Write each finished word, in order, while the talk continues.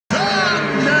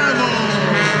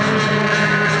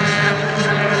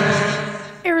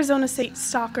Arizona State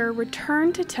Soccer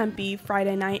returned to Tempe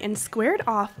Friday night and squared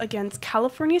off against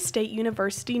California State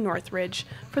University Northridge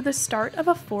for the start of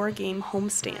a 4-game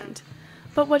homestand.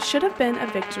 But what should have been a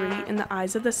victory in the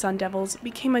eyes of the Sun Devils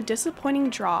became a disappointing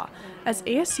draw as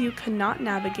ASU could not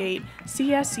navigate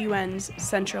CSUN's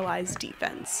centralized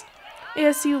defense.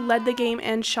 ASU led the game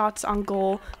and shots on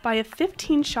goal by a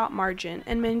 15-shot margin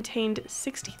and maintained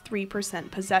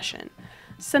 63% possession.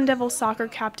 Sun Devil soccer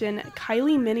captain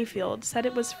Kylie Minifield said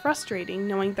it was frustrating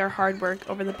knowing their hard work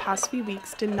over the past few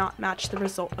weeks did not match the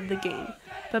result of the game,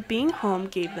 but being home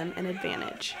gave them an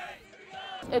advantage.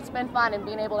 It's been fun, and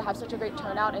being able to have such a great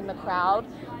turnout in the crowd.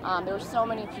 There were so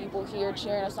many people here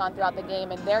cheering us on throughout the game,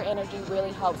 and their energy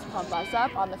really helps pump us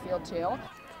up on the field too.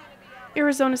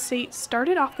 Arizona State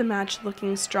started off the match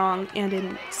looking strong and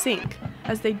in sync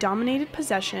as they dominated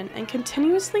possession and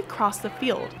continuously crossed the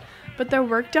field, but their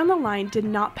work down the line did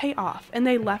not pay off and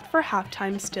they left for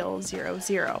halftime still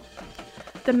 0-0.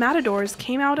 The Matadors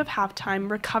came out of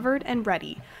halftime recovered and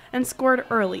ready and scored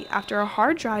early after a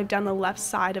hard drive down the left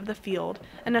side of the field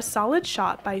and a solid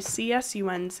shot by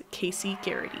CSUN's Casey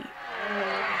Garrity.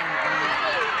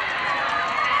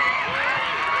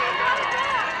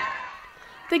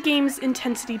 The game's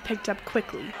intensity picked up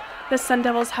quickly. The Sun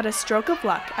Devils had a stroke of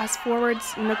luck as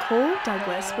forwards Nicole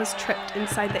Douglas was tripped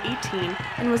inside the 18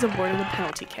 and was awarded a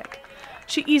penalty kick.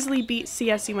 She easily beat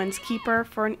CSUN's keeper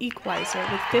for an equalizer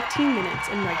with 15 minutes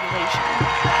in regulation.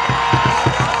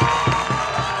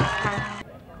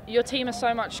 Your team has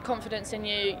so much confidence in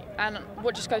you, and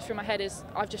what just goes through my head is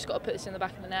I've just got to put this in the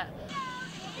back of the net.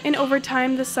 In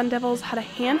overtime, the Sun Devils had a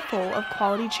handful of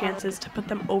quality chances to put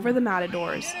them over the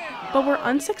Matadors, but were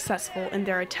unsuccessful in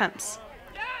their attempts.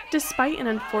 Despite an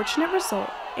unfortunate result,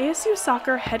 ASU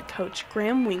Soccer head coach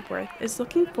Graham Winkworth is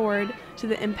looking forward to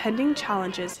the impending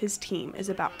challenges his team is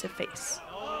about to face.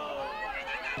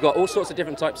 We've got all sorts of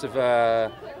different types of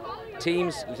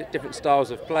teams, different styles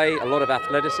of play, a lot of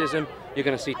athleticism. You're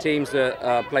going to see teams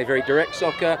that play very direct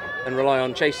soccer and rely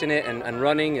on chasing it and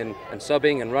running and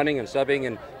subbing and running and subbing,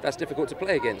 and that's difficult to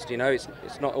play against. You know, it's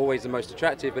not always the most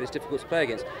attractive, but it's difficult to play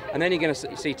against. And then you're going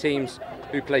to see teams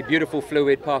who play beautiful,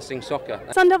 fluid, passing soccer.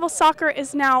 Sun Devil Soccer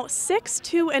is now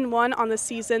 6-2-1 on the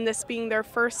season, this being their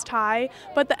first tie,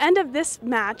 but the end of this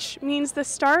match means the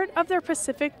start of their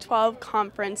Pacific 12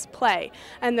 Conference play,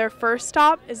 and their first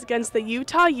stop is against the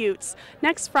Utah Utes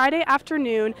next Friday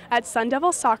afternoon at Sun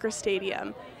Devil Soccer Stadium.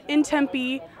 In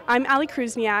Tempe, I'm Allie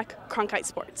Kruzniak, Cronkite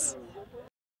Sports.